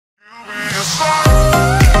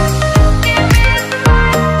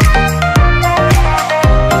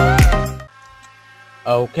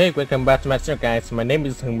Okay, welcome back to my channel, guys. My name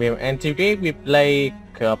is Zussman, and today we play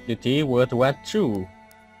Call of Duty World War II.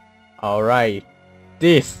 Alright,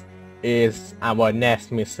 this is our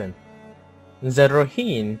next mission. The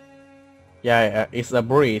Rohingya. It's a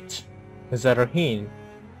bridge. The Rohingya.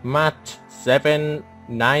 March 7,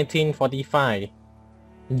 1945.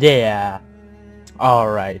 Yeah.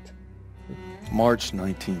 Alright. March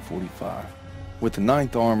 1945. With the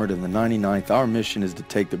 9th Armored and the 99th, our mission is to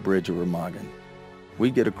take the bridge of Remagen. We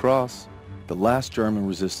get across, the last German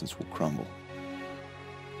resistance will crumble.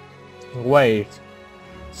 Wait.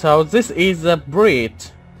 So this is a bridge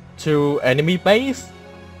to enemy base?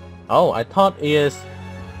 Oh, I thought it's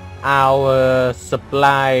our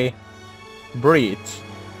supply bridge.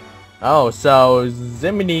 Oh, so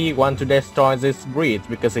Germany want to destroy this bridge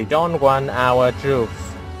because they don't want our troops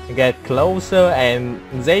to get closer, and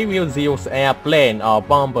they will use airplane or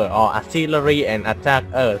bomber or artillery and attack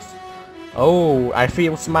us. Oh, I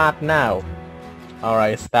feel smart now.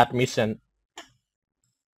 Alright, start mission.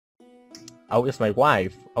 Oh, it's my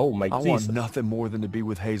wife. Oh my Jesus. I want nothing more than to be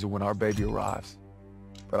with Hazel when our baby arrives.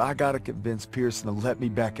 But I gotta convince Pearson to let me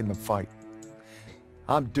back in the fight.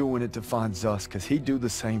 I'm doing it to find Zuss, cause he'd do the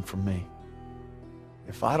same for me.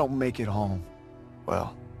 If I don't make it home,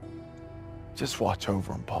 well, just watch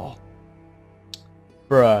over him, Paul.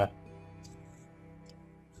 Bruh.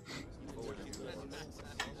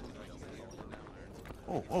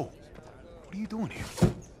 Oh, what are you doing here?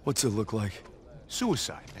 What's it look like?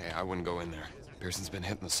 Suicide. Hey, I wouldn't go in there. Pearson's been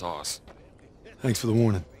hitting the sauce. Thanks for the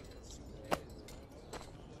warning.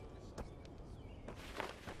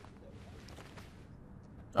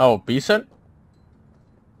 Oh, Pearson?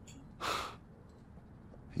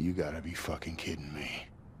 You gotta be fucking kidding me.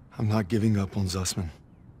 I'm not giving up on Zussman.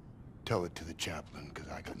 Tell it to the chaplain, because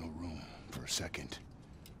I got no room for a second.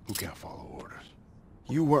 Who can't follow orders?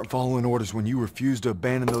 You weren't following orders when you refused to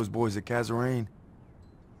abandon those boys at Kazarane.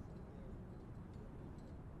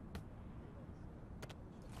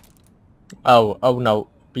 Oh no,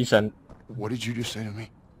 Pearson. What did you just say to me?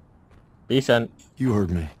 Pearson. You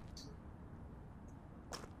heard me.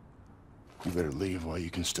 You better leave while you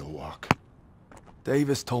can still walk.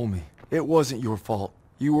 Davis told me. It wasn't your fault.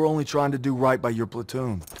 You were only trying to do right by your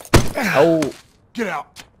platoon. Oh. Get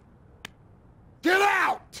out! Get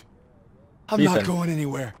out! I'm not going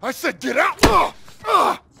anywhere. I said get out!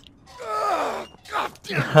 God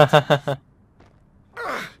damn it!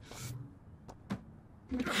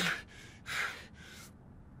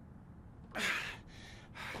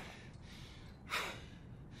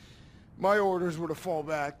 My orders were to fall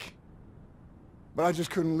back, but I just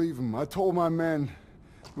couldn't leave them. I told my men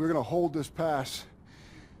we were gonna hold this pass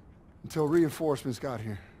until reinforcements got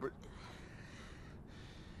here, but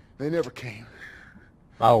they never came.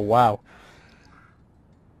 Oh wow.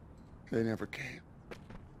 They never came.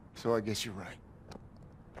 So I guess you're right.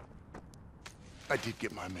 I did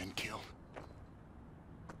get my men killed.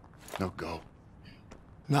 No go.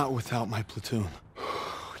 Not without my platoon.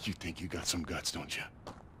 You think you got some guts, don't you?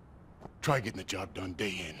 Try getting the job done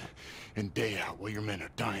day in and day out while your men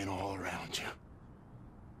are dying all around you.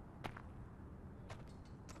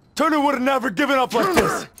 Turner would have never given up like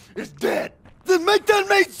this. Is dead. Then make that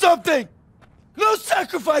mean something. No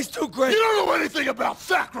sacrifice too great. You don't know anything about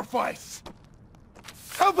sacrifice.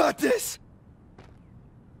 How about this?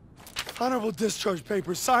 Honorable discharge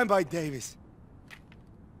papers signed by Davis.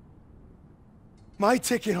 My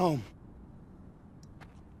ticket home.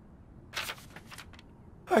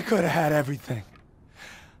 I could have had everything.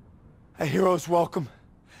 A hero's welcome,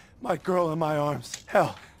 my girl in my arms.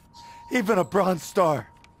 Hell, even a Bronze Star.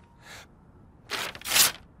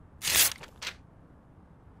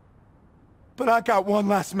 But I got one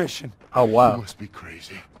last mission. Oh wow. You must be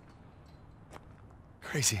crazy.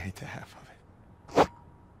 Crazy ain't the half of it.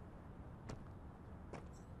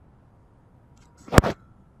 All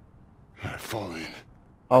right, fall in.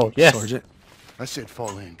 Oh yes. Sergeant. I said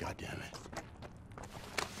fall in, goddammit.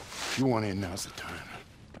 If you want in, now's the time.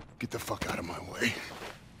 Get the fuck out of my way.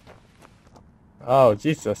 Oh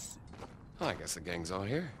Jesus. I guess the gang's all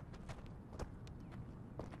here.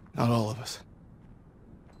 Not all of us.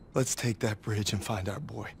 Let's take that bridge and find our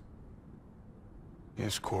boy.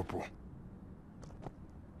 Yes, Corporal.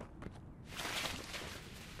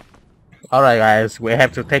 Alright guys, we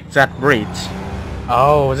have to take that bridge.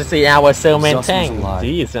 Oh, this is our Zussman tank.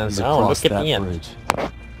 Jesus, oh look at me. Bridge.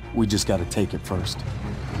 We just gotta take it first.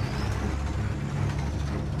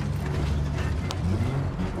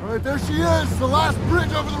 Alright, there she is! The last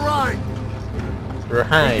bridge over the Rhine!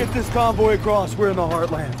 Right. Get this convoy across, we're in the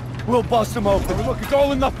heartland. We'll bust them open. Look, it's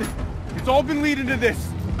all or nothing. It's all been leading to this.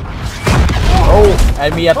 Oh,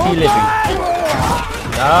 enemy artillery.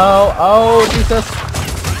 No! Oh, Jesus!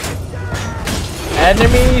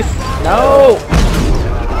 Enemies! No!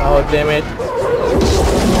 Oh, damn it!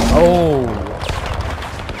 Oh!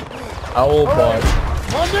 Oh boy!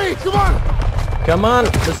 Monday, come on! Come on,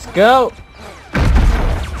 let's go!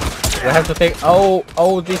 We have to take. Oh,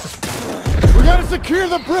 Jesus! We gotta secure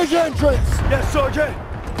the bridge entrance. Yes, Sergeant.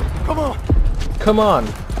 Come on. Come on!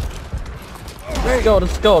 Hey,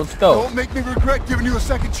 Let's go! don't make me regret giving you a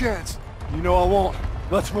second chance. You know I won't.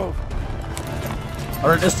 Let's move.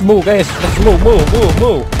 Alright, let's move, guys. Let's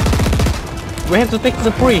move. We have to take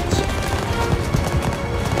the bridge.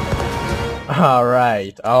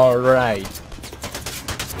 Alright.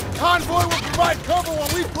 Convoy will provide cover while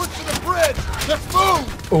we push to the bridge. Let's move.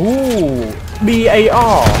 Ooh,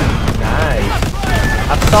 BAR. Nice.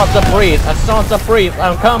 I saw the bridge.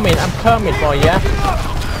 I'm coming for ya.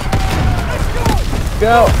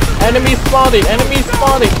 Go. Enemy spotted.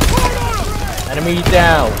 Enemy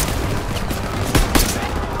down.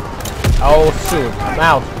 Oh shoot, I'm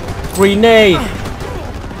out. Grenade.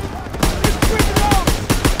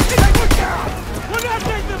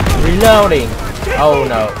 Reloading. Oh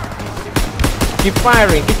no. Keep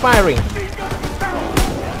firing.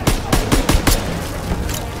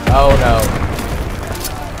 Oh no.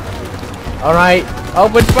 Alright,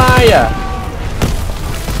 open fire!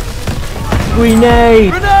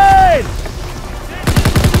 Grenade!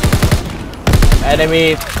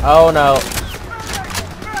 Enemy! Oh no.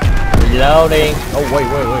 Reloading. Oh wait.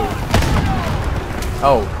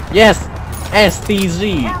 Oh, yes!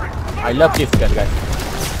 STZ! I love this gun, guys.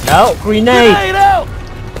 No, grenade!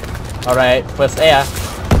 Alright, first air.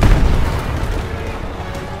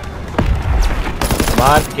 Come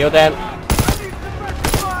on, kill them.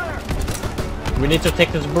 We need to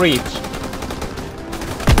take this breach.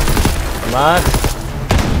 Come on.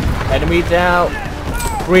 Enemy down.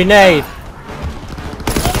 Grenade.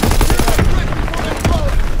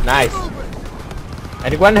 Nice.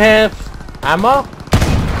 Anyone have ammo?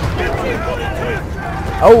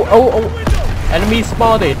 Oh. Enemy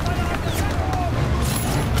spotted.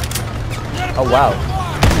 Oh wow.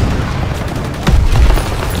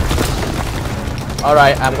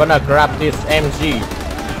 Alright, I'm gonna grab this MG.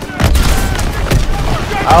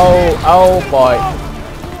 Oh boy.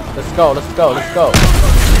 Let's go.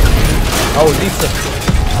 Oh Jesus.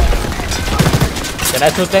 Can I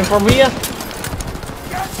shoot them from here?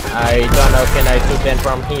 I don't know, can I shoot them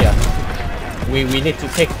from here? We need to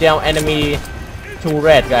take down enemy to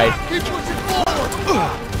red, guys.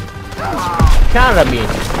 Carabine.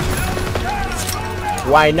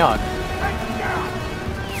 Why not?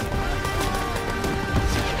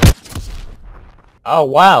 Oh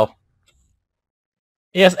wow.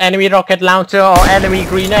 Yes, enemy rocket launcher or enemy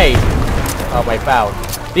grenade. Oh my foul.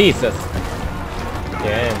 Jesus.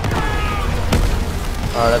 Damn.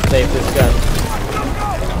 Oh, let's save this gun.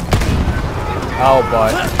 Oh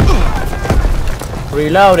boy.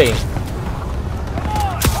 Reloading.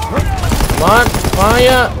 Come on,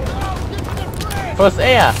 fire. First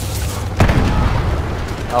air.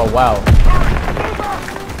 Oh wow.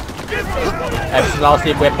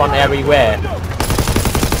 Explosive weapon everywhere.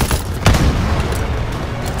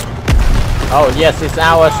 Oh yes, it's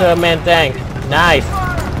our Zussman tank. Nice.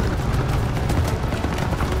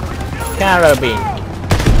 Carabine.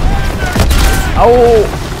 Oh.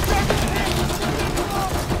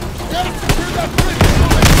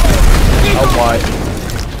 Oh boy.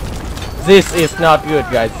 This is not good,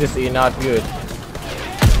 guys. This is not good.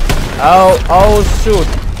 Oh shoot.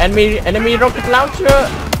 Enemy rocket launcher.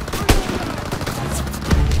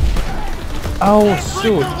 Oh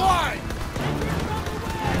shoot.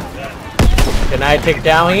 Can I take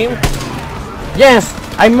down him? Yes!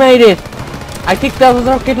 I made it! I kicked down the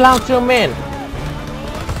rocket launcher, man!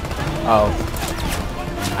 Oh.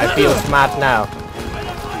 I feel smart now.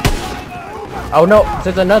 Oh no!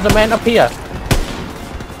 There's another man up here!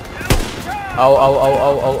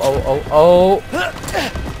 Oh.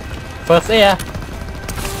 First air!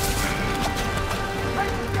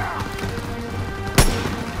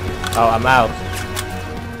 Oh, I'm out.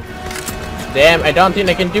 Damn, I don't think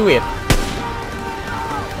I can do it.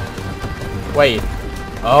 Wait.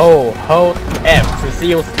 Oh, hold F to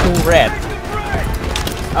seal two red.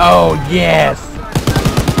 Oh yes.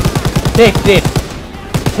 Take this.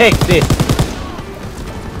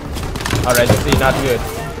 Alright, this is not good.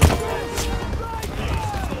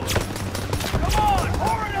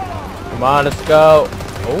 Come on, let's go.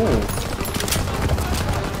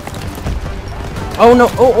 Oh no.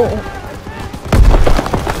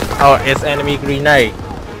 Oh, it's enemy grenade.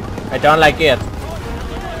 I don't like it.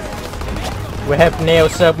 We have nail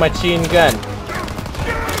submachine gun.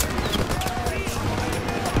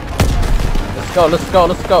 go, let's go,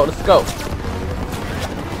 let's go, let's go.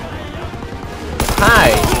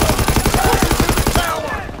 Hi.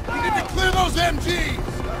 We need to clear those MGs!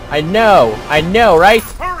 I know, right?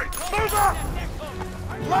 Hurry! Move up!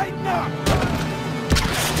 Lighten up!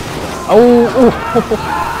 Oh,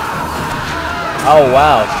 oh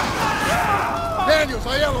wow. Daniels,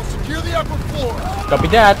 Aiello, secure the upper floor! Copy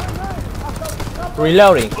that.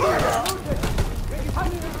 Reloading.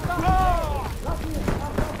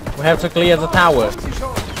 We have to clear the tower.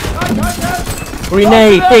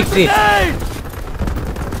 Grenade, take this.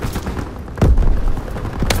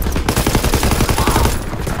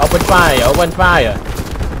 Open fire, open fire.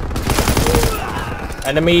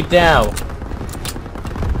 Enemy down.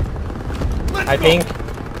 I think.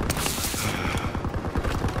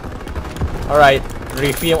 Alright,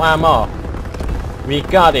 refill ammo. We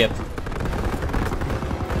got it.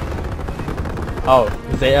 Oh,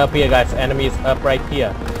 they up here, guys. Enemies up right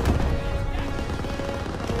here.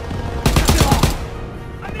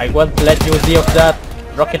 I won't let you deal with that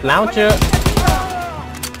rocket launcher.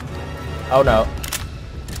 Oh no.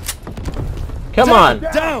 Come on!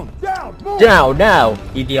 Down! Down now,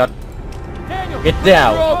 idiot! Get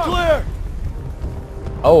down! All clear!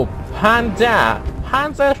 Oh, Panda!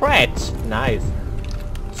 Panda threat! Nice.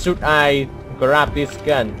 Should I grab this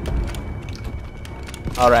gun?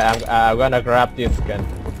 Alright, I'm gonna grab this gun.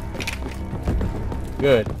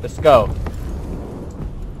 Good, let's go.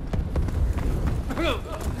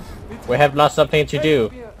 We have lots of things to do.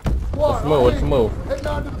 Let's move, let's move. Heading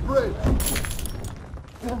onto the bridge.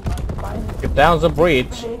 Get down the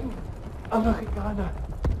bridge.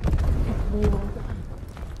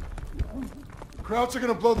 Krauts are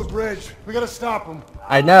gonna blow the bridge. We gotta stop them.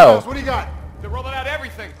 I know. What do you got? They're rolling out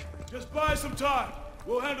everything. Just buy some time.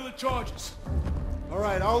 We'll handle the charges. All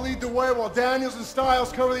right, I'll lead the way while Daniels and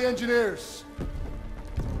Stiles cover the engineers.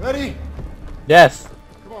 Ready? Yes.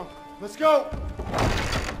 Come on, let's go.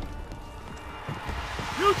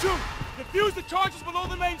 You two, defuse the charges below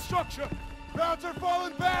the main structure. Krauts are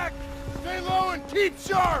falling back. Stay low and keep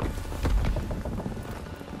sharp.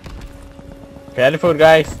 Careful,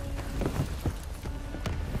 guys.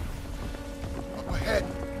 Up ahead.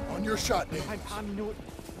 On your shot, Dave.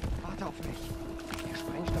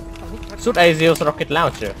 Should I use rocket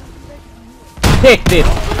launcher? Take this!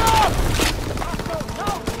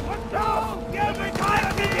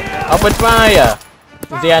 Open fire!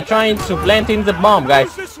 They are trying to plant in the bomb, guys.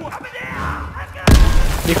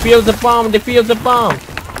 Defuse the bomb! Defuse the bomb!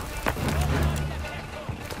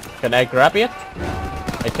 Can I grab it?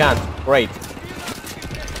 I can't. Great.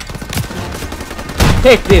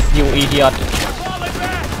 Take this, you idiot!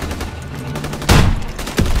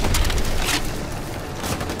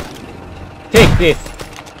 Take this!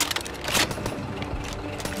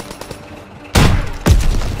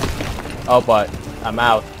 Oh boy, I'm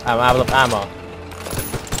out of ammo.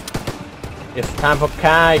 It's time for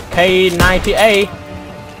K98.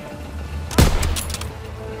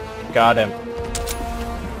 Got him.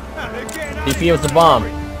 Defuse the bomb.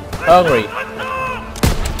 Hungry.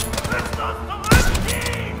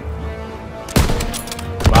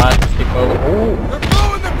 Come on, stick over. Ooh. They're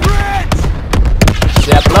blowing the bridge!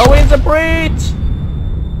 They're blowing the bridge!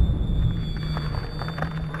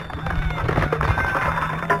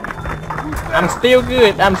 I'm still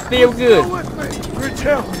good, I'm still good. Go with me. Bridge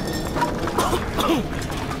held.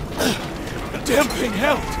 The damn thing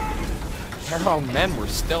held. Our own men were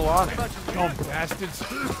still on it. Dumb bastards.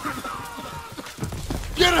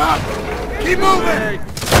 Get up! Keep moving!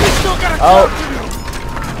 We still got a Oh. job to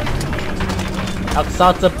do!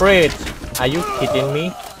 Outside the bridge. Are you kidding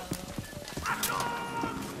me?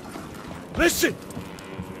 Listen.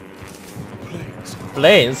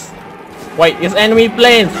 Planes? Wait, it's enemy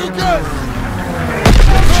planes! Too good!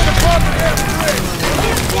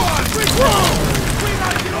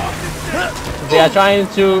 They are trying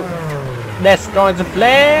to destroy the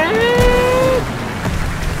plane!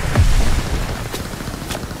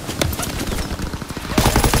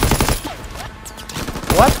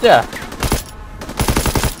 What the?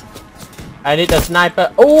 I need a sniper.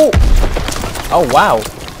 Oh! Oh wow!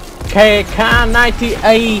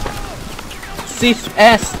 KK98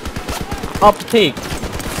 6S optic.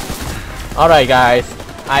 Alright guys,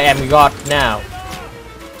 I am God now.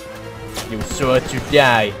 You sure to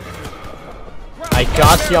die. I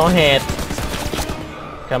got your head.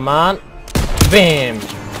 Come on. Bam!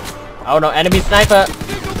 Oh no, enemy sniper!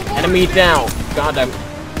 Enemy down! Got them.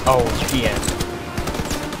 Oh dear.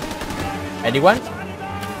 Anyone?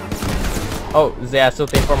 Oh, they are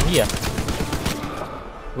shooting from here.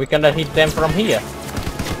 We cannot hit them from here.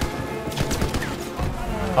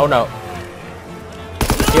 Oh no.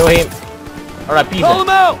 Kill him. Alright, Peter. Call him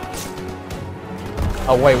out!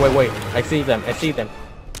 Oh, wait. I see them.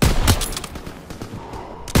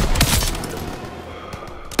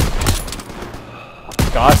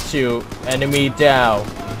 Got you. Enemy down.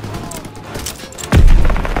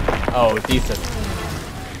 Oh, decent.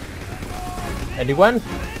 Anyone?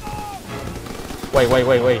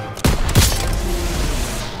 Wait.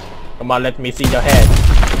 Come on, let me see your head.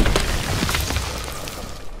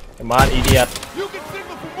 Come on, idiot. You can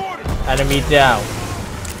signal for mortar! Enemy down.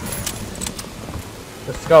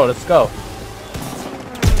 Let's go.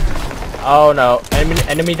 Oh no,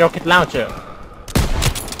 enemy rocket launcher.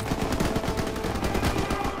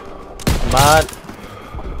 Come on.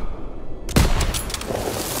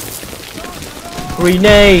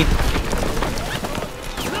 Grenade.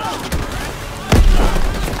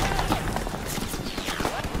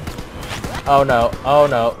 Oh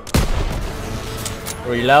no.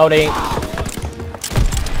 Reloading.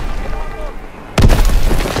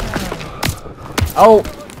 Oh!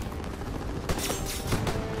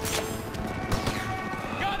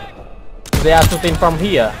 They are shooting from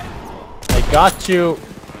here. I got you.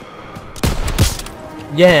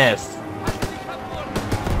 Yes.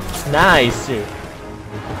 Nice.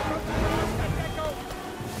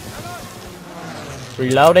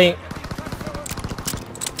 Reloading.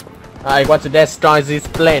 I want to destroy this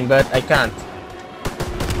plane, but I can't.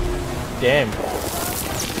 Damn.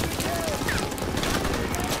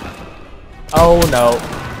 Oh no.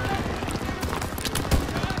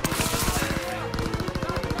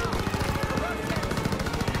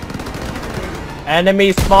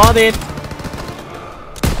 Enemy spotted.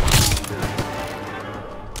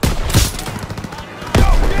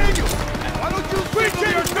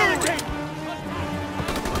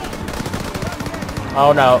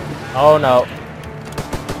 Oh no.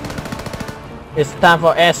 It's time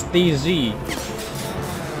for SDG.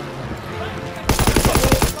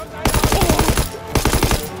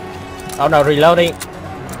 Oh no, reloading.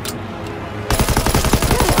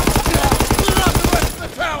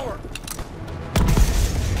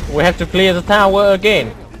 We have to clear the tower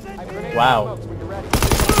again. Wow.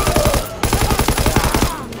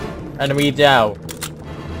 Enemy down.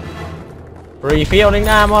 Refilling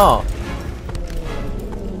ammo.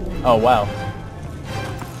 Oh wow.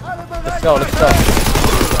 Let's go.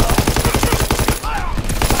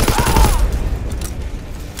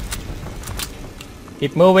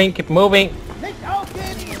 Keep moving.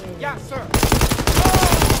 Yes, sir.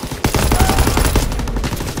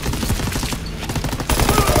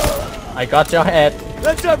 I got your head.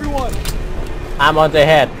 That's everyone. I'm on the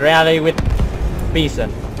head. Rally with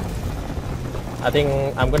Bison. I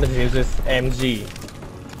think I'm gonna use this MG.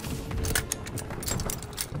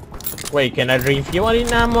 Wait, can I refuel any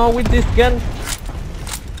ammo with this gun?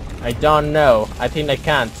 I don't know. I think I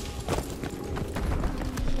can't.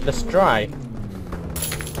 Let's try.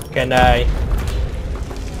 Can I?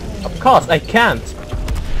 Of course I can't.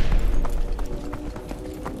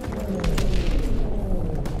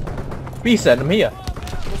 Bison, I'm here.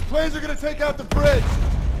 Those planes are gonna take out the bridge.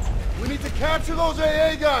 We need to capture those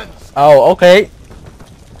AA guns. Oh, okay.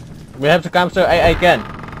 We have to capture AA again.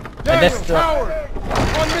 Daniel, And Howard,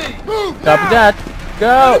 on me. Move copy now. that.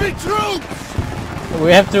 Go. Enemy troops.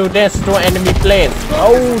 We have to destroy enemy planes.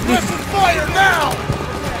 Oh, this Aggressive fire now.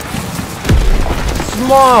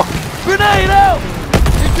 smoke. Grenade out!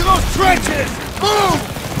 Into those trenches. Move.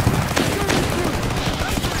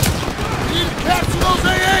 We need to capture those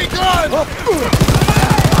AA guns.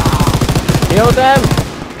 Kill them.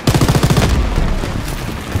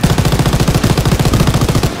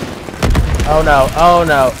 Oh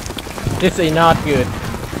no. This is not good.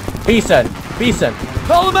 Bison.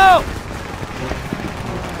 Call him out!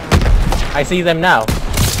 I see them now.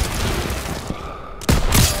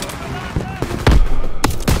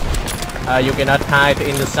 You cannot hide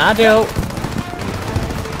in the saddle.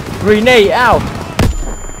 Grenade out.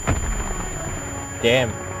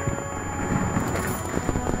 Damn.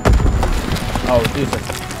 Oh Jesus.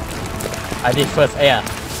 I did first air.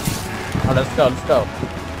 Oh, let's go.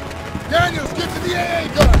 Daniels, get to the AA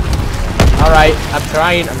gun. Alright, I'm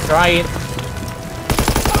trying.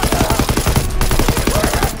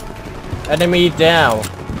 Enemy down.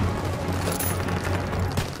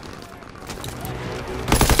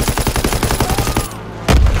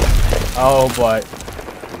 Oh boy.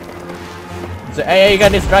 The AA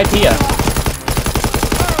gun is right here.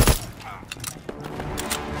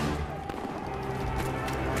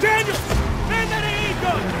 Daniel! Man that AA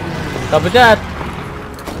gun! Copy that.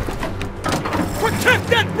 Protect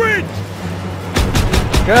that bridge!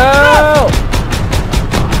 Go!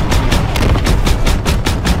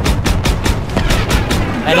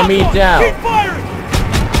 Enemy down. Keep firing!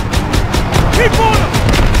 Keep on him!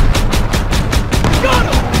 Got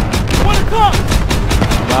him! 1 o'clock!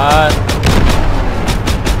 But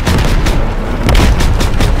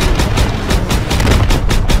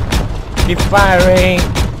keep firing.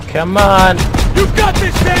 Come on. You've got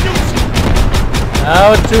this, Daniels!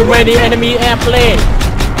 Oh, too many enemy airplanes.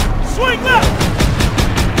 Swing left!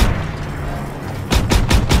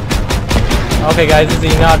 Okay, guys, this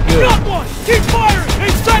is not good. Got one! Keep firing!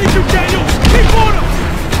 Inside of you, Daniels! Keep on him!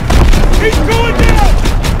 He's going down!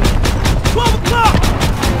 12 o'clock!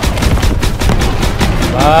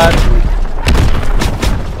 But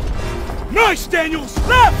Nice, Daniels!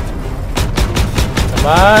 Left! come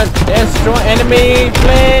on, destroy enemy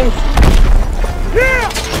planes. Yeah!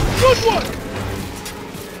 Good one!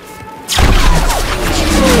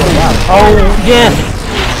 Oh yes,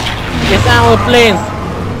 it's our planes.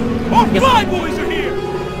 Our fly boys are here!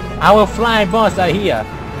 Our fly boys are here.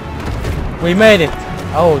 We made it.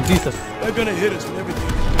 Oh Jesus. They're gonna hit us with everything.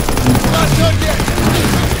 Not done yet!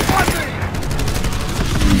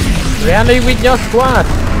 Rally with your squad.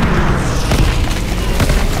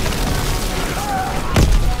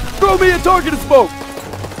 Throw me a target of smoke!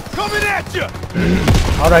 Coming at you!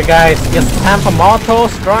 Alright guys, it's time for mortal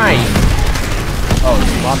strike. Oh,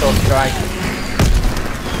 it's mortal strike.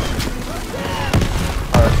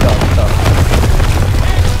 Alright, stop.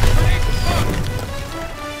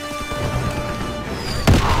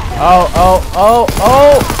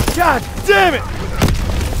 Oh! God damn it!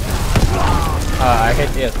 I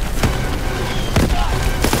hit it.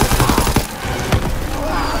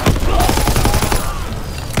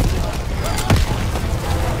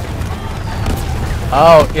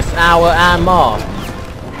 Oh, it's our ammo.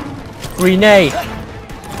 Grenade.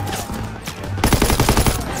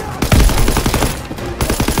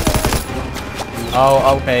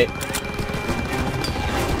 Oh, okay.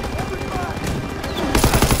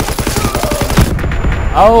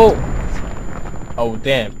 Oh! Oh,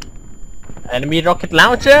 damn. Enemy rocket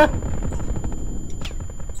launcher?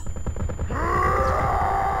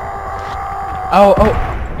 Oh!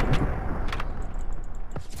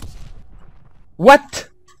 What?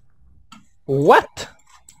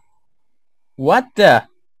 What the?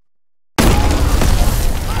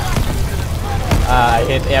 I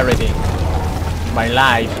hit everything. My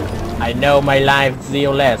life. I know my life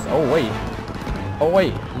zero less. Oh wait.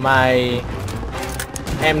 My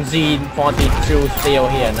MG42 still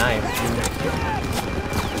here. Nice.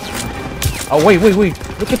 Oh wait.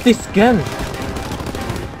 Look at this gun.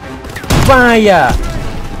 Fire!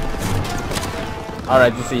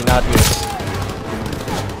 Alright, this is not good.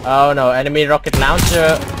 Oh no, enemy rocket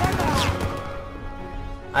launcher.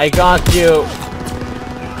 I got you.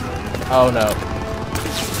 Oh no.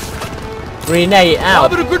 Grenade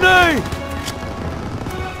out. Lob it a grenade!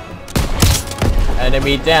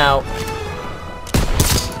 Enemy down.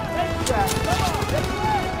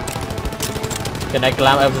 Can I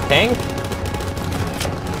climb up the tank?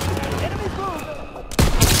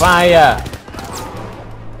 Fire!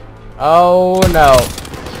 Oh no.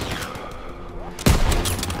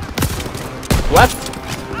 What?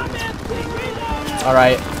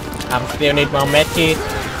 Alright. I'm still need more medkit.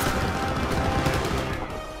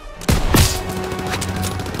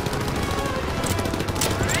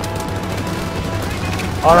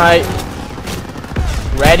 Alright.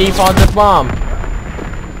 Ready for the bomb.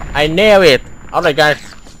 I nailed it. Alright guys.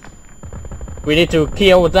 We need to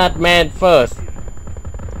kill that man first.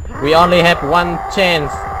 We only have one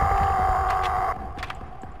chance.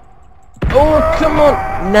 Oh, come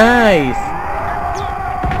on. Nice.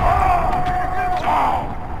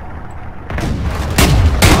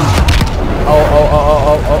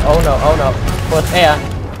 Oh no. First air.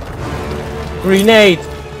 Grenade.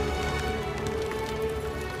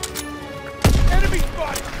 Enemy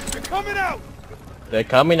spotted! They're coming out! They're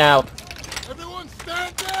coming out. Everyone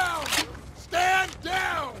stand down! Stand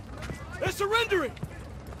down! They're surrendering!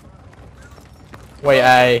 Wait,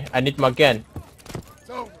 I need more gun. It's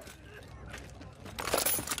over.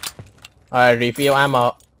 Alright, refill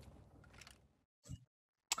ammo.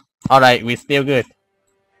 Alright, we're still good.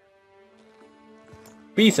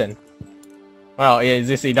 Peasant. Well, yeah,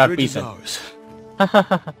 this is not Bridge is peasant. ours.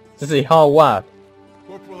 This is Howard.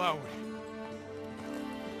 Corporal Howard,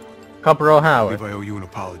 Corporal I Howard. believe I owe you an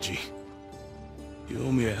apology. You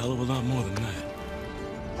owe me a hell of a lot more than that.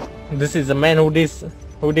 This is the man who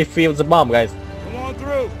defused the bomb, guys. Come on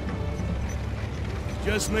through.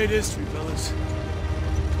 Just made history, fellas.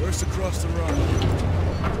 First across the rock.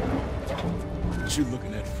 What you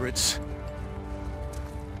looking at, Fritz?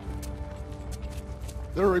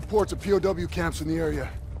 There are reports of POW camps in the area.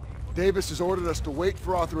 Davis has ordered us to wait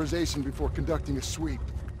for authorization before conducting a sweep.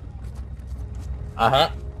 Uh-huh.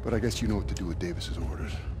 But I guess you know what to do with Davis's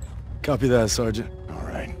orders. Copy that, Sergeant. All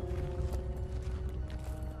right.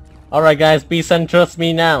 Alright guys, Bison, trust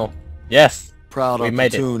me now. Yes. Proud We our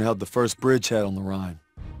made it. platoon held the first bridgehead on the Rhine.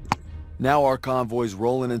 Now our convoy's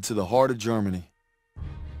rolling into the heart of Germany.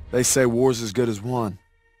 They say war's as good as won.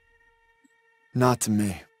 Not to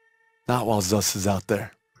me. Not while Zuss is out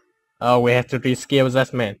there. Oh, we have to reskill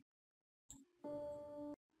Zussman.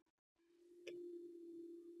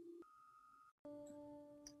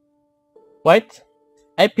 What?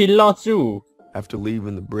 Epilogue 2. After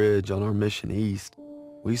leaving the bridge on our mission east,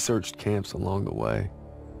 we searched camps along the way.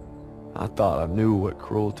 I thought I knew what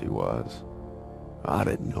cruelty was. I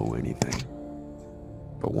didn't know anything.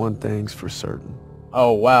 But one thing's for certain.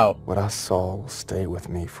 Oh wow. What I saw will stay with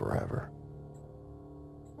me forever.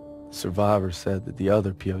 Survivors said that the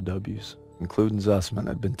other POWs, including Zussman,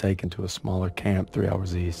 had been taken to a smaller camp 3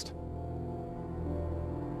 hours east.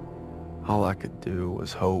 All I could do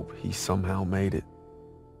was hope he somehow made it.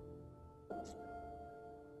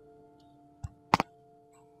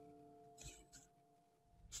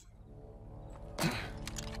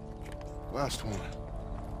 Last one.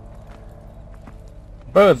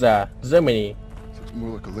 Berza, Germany. Looks more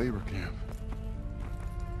like a labor camp.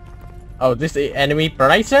 Oh, this is enemy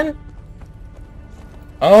Bryson?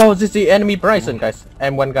 Oh, this is enemy Bryson, guys.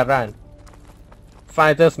 M1 Garan.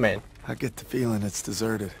 Fighters, man. I get the feeling it's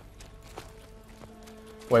deserted.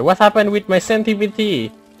 Wait, what happened with my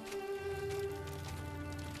sensitivity?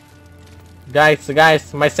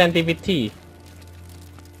 Guys, my sensitivity.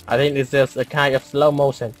 I think it's just a kind of slow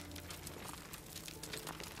motion.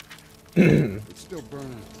 It's still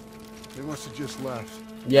burning. They must have just left.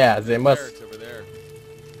 Yeah, they must. It's over there.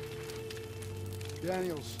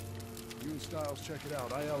 Daniels, you and Styles, check it out.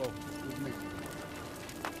 Aiello, with me.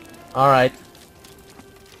 Alright.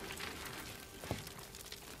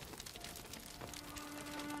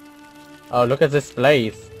 Oh, look at this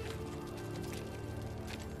place.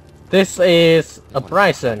 This is a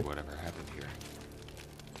Bryson, Whatever happened here?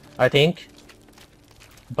 I think.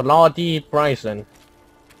 Bloody Bryson.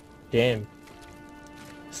 Damn.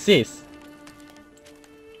 Sis.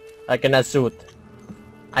 I cannot shoot.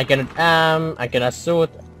 I cannot shoot.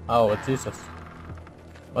 Oh, Jesus.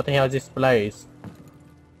 What the hell is this place?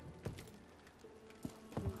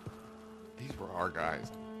 These were our guys.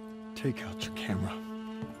 Take out your camera.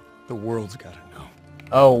 The world's gotta know.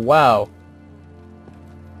 Oh, wow.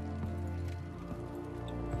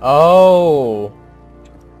 Oh.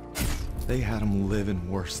 They had them living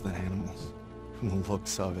worse than animals. From the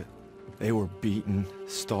looks of it. They were beaten,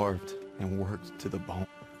 starved, and worked to the bone.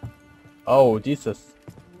 Oh, Jesus.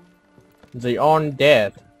 They aren't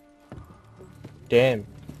dead. Damn.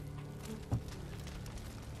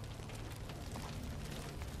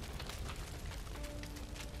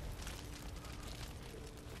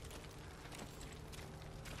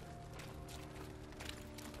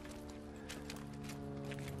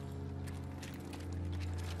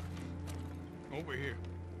 Over here.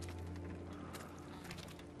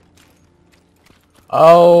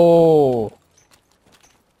 Oh.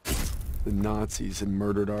 The Nazis had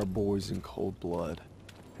murdered our boys in cold blood,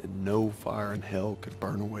 and no fire in hell could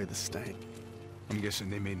burn away the stain. I'm guessing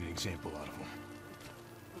they made an example out of them.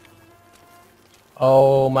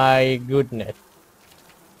 Oh my goodness.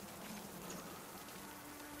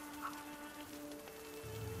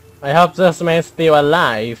 I hope this man's still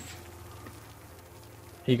alive.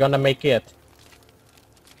 He gonna make it.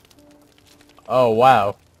 Oh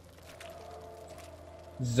wow.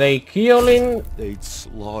 They killing. They'd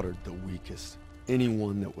slaughtered the weakest,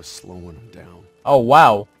 anyone that was slowing them down. Oh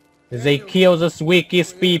wow. They kill the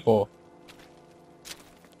weakest people.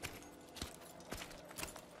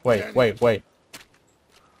 Wait.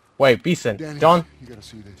 Wait, Bison. Daniels, John. you gotta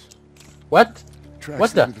see this. What? Tracks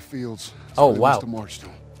What the? through the fields. That's Oh, where they wow. must have marched to.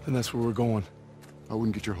 And that's where we're going. I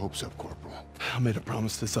wouldn't get your hopes up, Corporal. I made a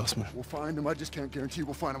promise to Zussman. We'll find him. I just can't guarantee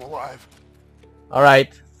we'll find him alive.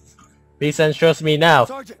 Alright. Bison trust me now.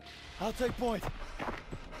 Sergeant, I'll take point.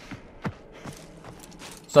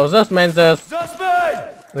 So this man just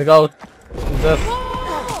Zussman! we go just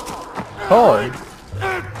corn.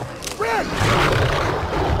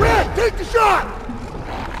 Red, take the shot!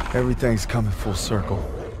 Everything's coming full circle.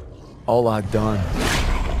 All I'd done.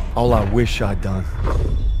 All I wish I'd done.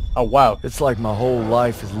 Oh wow. It's like my whole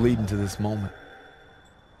life is leading to this moment.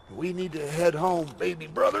 We need to head home, baby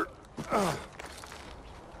brother.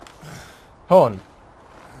 Horn.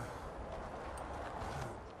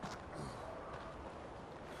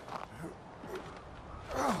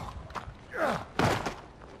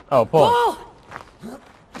 Oh, Paul.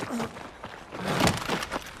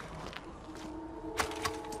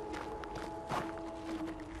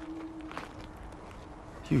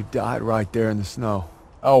 died right there in the snow.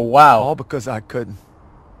 Oh wow. All because I couldn't.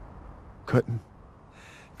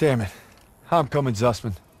 Damn it. I'm coming,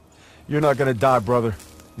 Zussman. You're not gonna die, brother.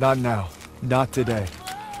 Not now. Not today.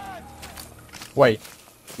 Wait,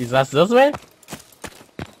 is that Zussman?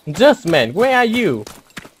 Zussman, where are you?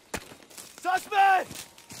 Suspect!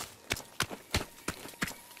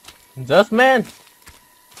 Zussman?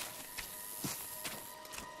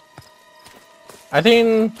 I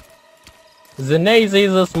think the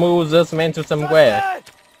Nazis just moved Zussman to somewhere.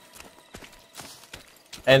 Suspect!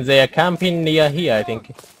 And they are camping near here, I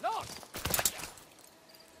think. No.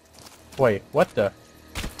 Wait, what the?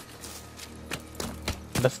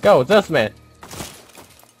 Let's go, Zussman!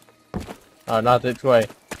 Oh, not this way.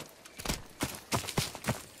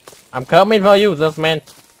 I'm coming for you, Zussman.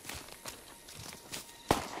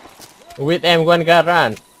 With M1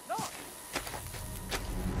 Garan.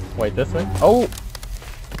 Wait, this way? Oh!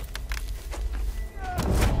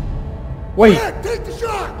 Wait! Take the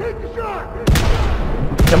shot! Take the shot!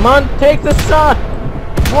 Come on, take the shot!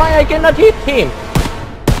 Why I cannot hit him?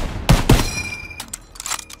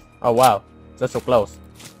 Oh wow, that's so close.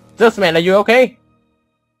 Zussman, are you okay?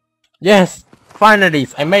 Yes! Finally,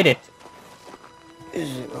 I made it!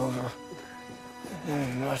 Is it over? You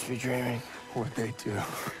must be dreaming. What'd they do?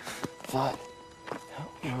 Thought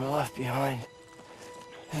you were left behind.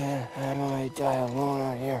 And I might die alone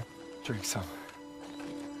out here. Drink some.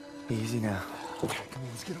 Easy now. Okay, come on,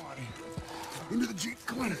 let's get out of here. Into the Jeep,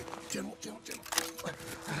 come on. Gentle, gentle, gentle.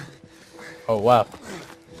 Oh wow.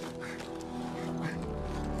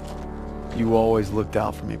 You always looked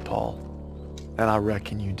out for me, Paul. And I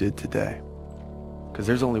reckon you did today. Because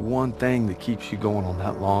there's only one thing that keeps you going on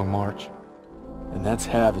that long march. And that's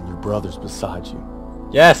having your brothers beside you.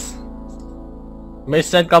 Yes!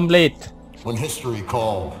 Mission complete! When history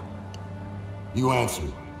called, you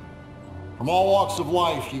answered. From all walks of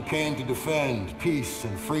life, you came to defend peace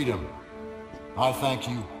and freedom. I thank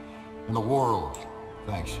you, and the world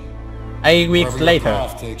thanks you. 8 weeks Wherever later. your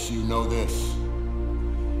path takes you, know this.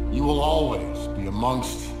 You will always be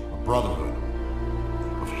amongst a brotherhood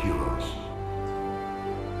of heroes.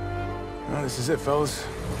 Well, this is it, fellas.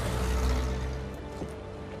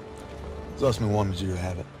 Zussman wanted you to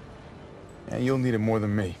have it. And you'll need it more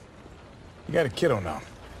than me. You got a kiddo now.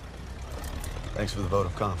 Thanks for the vote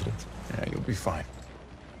of confidence. Yeah, you'll be fine.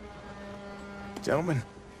 Gentlemen.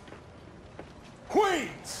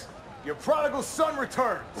 Queens! Your prodigal son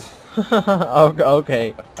returns!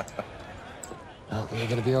 Okay. You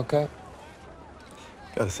gonna be okay?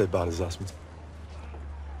 Gotta say bye to Zussman.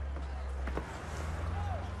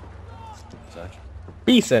 Sergeant.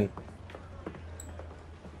 Beeson.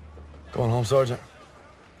 Going home, Sergeant?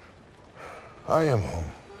 I am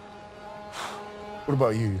home. What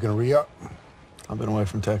about you? You gonna re-up? I've been away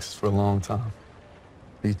from Texas for a long time.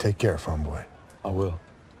 You take care, farm boy. I will.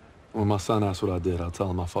 When my son asks what I did, I'll tell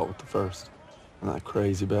him I fought with the first. And that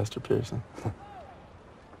crazy bastard Pearson.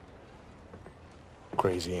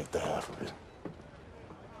 Crazy ain't the half of it.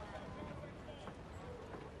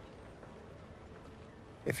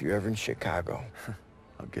 If you're ever in Chicago,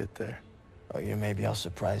 I'll get there. oh yeah, maybe I'll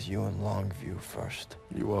surprise you in Longview first.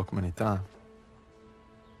 You're welcome anytime.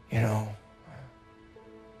 You know,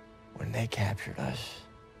 when they captured us,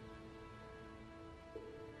 it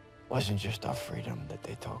wasn't just our freedom that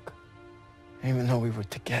they took. Even though we were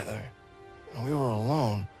together, and we were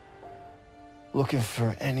alone, looking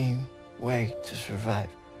for any way to survive.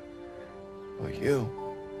 But you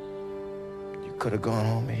could have gone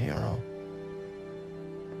home a hero.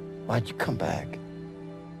 Why'd you come back?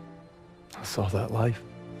 I saw that life.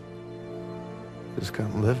 Just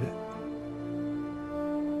couldn't live it.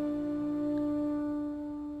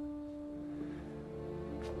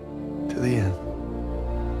 To the end.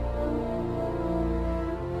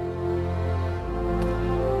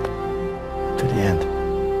 To the end.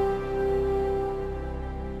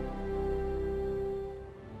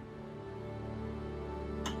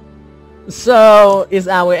 So, it's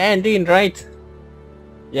our ending, right?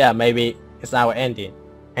 Yeah, maybe it's our ending.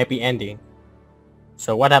 Happy ending.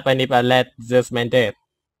 So what happened if I let this man dead?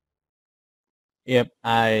 If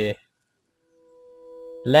I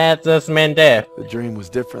let this man dead, The dream was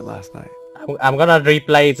different last night. I'm gonna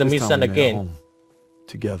replay the This time mission we made it again. home,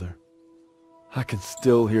 together. I can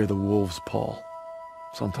still hear the wolves, Paul.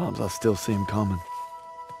 Sometimes I still see them coming.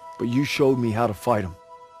 But you showed me how to fight them.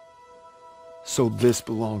 So this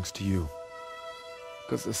belongs to you.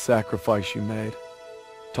 Because the sacrifice you made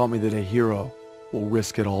taught me that a hero will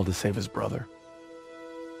risk it all to save his brother.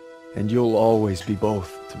 And you'll always be both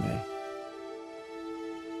to me.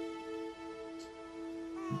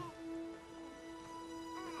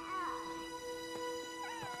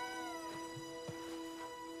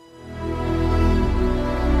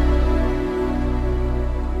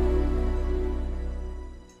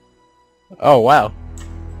 Oh wow.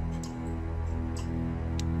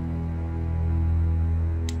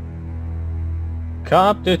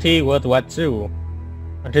 Call of Duty World War II.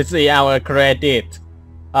 To see our credit.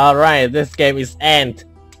 Alright, this game is end.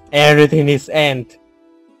 Everything is end.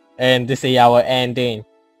 And this is our ending.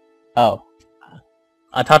 Oh.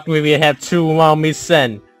 I thought we will have 2 more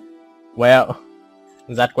missions. Well,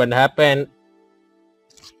 that won't happen.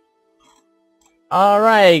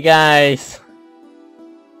 Alright guys.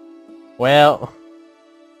 Well,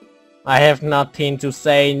 I have nothing to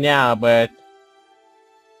say now, but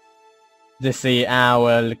this is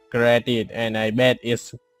our credit, and I bet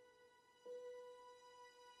it's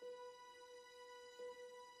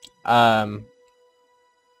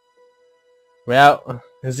well,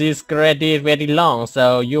 this credit very long,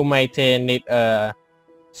 so you might need a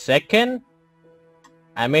second.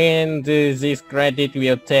 I mean, this credit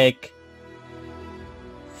will take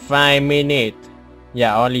 5 minutes.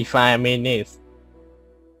 Yeah, only 5 minutes.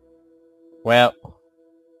 Well,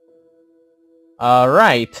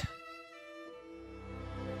 alright.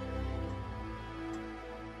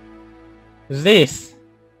 This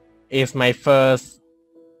is my first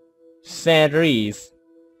series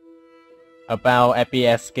about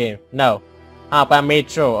FPS game. No, about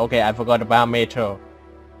Metro. Okay, I forgot about Metro.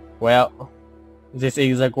 Well, this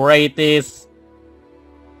is the greatest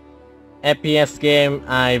FPS game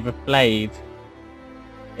I've played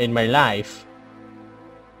in my life.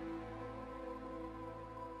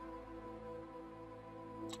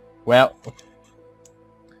 Well,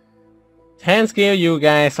 thank you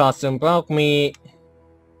guys for supporting me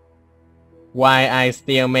while I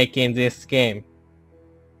still making this game.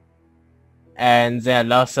 And there are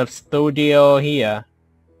lots of studio here.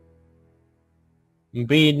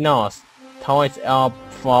 Be North, Toys Up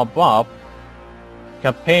for Bob,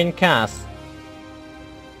 Campaign Cast.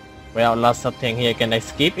 Well, lots of things here. Can I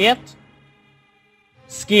skip it?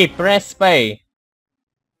 Skip, press space.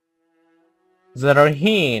 The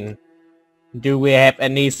hint. Do we have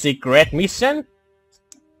any secret mission?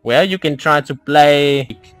 Well, you can try to play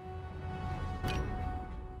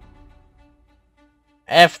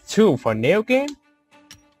F2 for new game?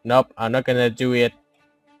 Nope, I'm not gonna do it.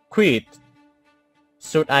 Quit.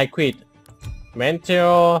 Should I quit?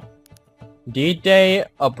 Mental, D-Day,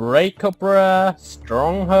 Unbreakable,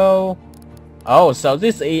 Stronghold. Oh, so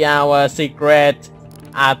this is our secret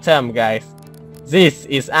item, guys. This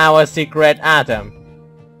is our secret item.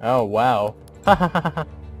 Oh wow.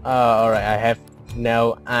 Alright, I have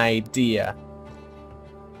no idea.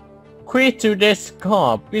 Quit to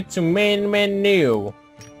desktop, quit to main menu.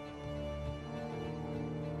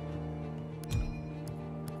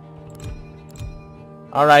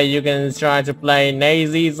 Alright, you can try to play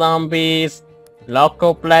Nazi Zombies,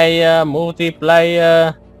 local player,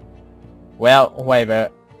 multiplayer. Well,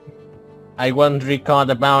 whatever. I won't record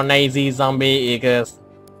about Nazi Zombie because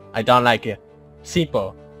I don't like it.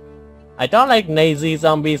 Simple. I don't like Nazi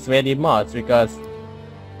Zombies very much because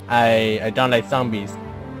I don't like zombies.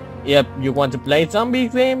 If you want to play zombie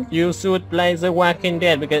game, you should play The Walking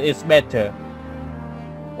Dead because it's better.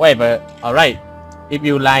 Whatever. Alright. If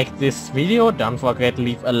you like this video, don't forget to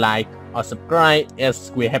leave a like or subscribe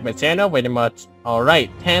as we help my channel very much. Alright,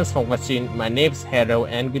 thanks for watching. My name is Hero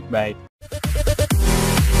and goodbye.